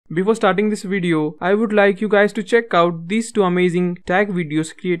Before starting this video, I would like you guys to check out these two amazing tag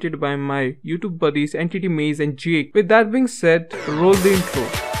videos created by my YouTube buddies Entity Maze and Jake. With that being said, roll the intro.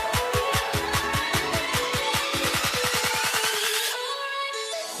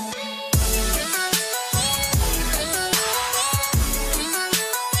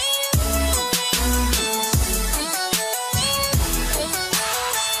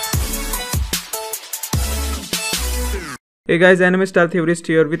 Hey guys, Anime Star Theorist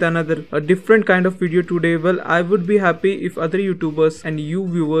here with a different kind of video today. Well, I would be happy if other YouTubers and you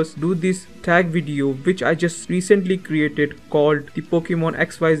viewers do this tag video which I just recently created called the Pokemon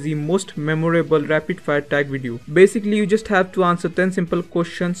XYZ most memorable rapid fire tag video. Basically, you just have to answer 10 simple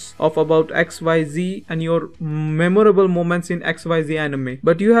questions of about XYZ and your memorable moments in XYZ anime.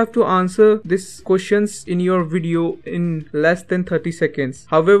 But you have to answer these questions in your video in less than 30 seconds.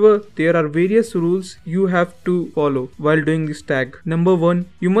 However, there are various rules you have to follow while doing this tag. Number 1,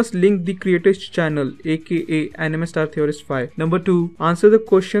 you must link the creator's channel aka Anime Star Theorist 5. Number 2, answer the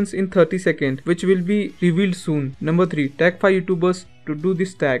questions in 30 seconds which will be revealed soon. Number 3, tag 5 YouTubers to do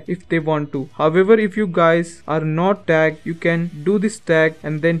this tag if they want to. However, if you guys are not tagged, you can do this tag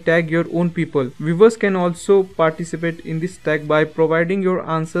and then tag your own people. Viewers can also participate in this tag by providing your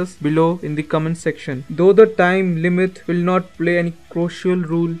answers below in the comment section. Though the time limit will not play any crucial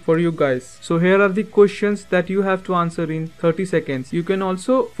role for you guys. So here are the questions that you have to answer in 30 seconds. You can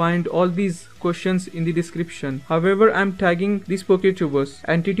also find all these questions in the description. However, I'm tagging these Pokétubers: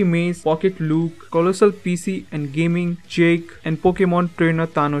 Entity Maze, Pocket Luke, Colossal PC and Gaming, Jake and Pokemon Trainer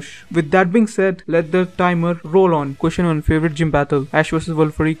Tanush. With that being said, let the timer roll on. Question 1, favorite gym battle, Ash vs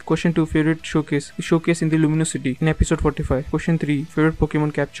Wolfreak. Question 2, favorite showcase, the showcase in the Luminosity in episode 45. Question 3, favorite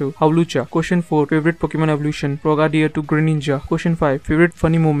Pokemon capture, Howlucha. Question 4, favorite Pokemon evolution, Frogadier to Greninja. Question 5, favorite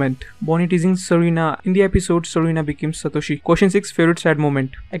funny moment, Bonnie teasing Serena in the episode Serena became Satoshi. Question 6, favorite sad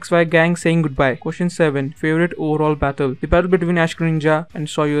moment, XY gang saying goodbye. Question 7, favorite overall battle, the battle between Ash-Greninja and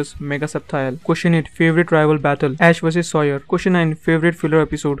Sawyer's Mega Sceptile. Question 8, favorite rival battle, Ash vs Sawyer. Question 9, favorite filler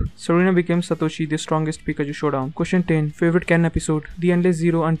episode, Serena became Satoshi, the strongest Pikachu showdown. Question 10, favorite canon episode, The Endless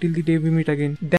Zero until the day we meet again.